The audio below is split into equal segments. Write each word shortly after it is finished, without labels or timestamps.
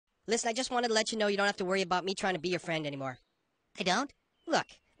Listen, I just wanted to let you know you don't have to worry about me trying to be your friend anymore. I don't? Look,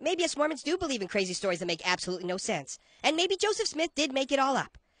 maybe us Mormons do believe in crazy stories that make absolutely no sense. And maybe Joseph Smith did make it all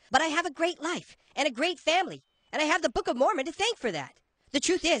up. But I have a great life and a great family. And I have the Book of Mormon to thank for that. The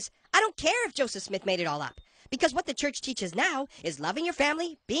truth is, I don't care if Joseph Smith made it all up. Because what the church teaches now is loving your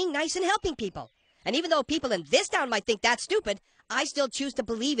family, being nice, and helping people. And even though people in this town might think that's stupid, I still choose to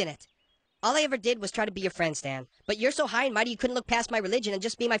believe in it. All I ever did was try to be your friend, Stan. But you're so high and mighty you couldn't look past my religion and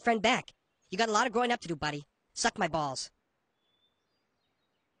just be my friend back. You got a lot of growing up to do, buddy. Suck my balls.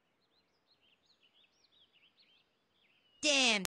 Damn.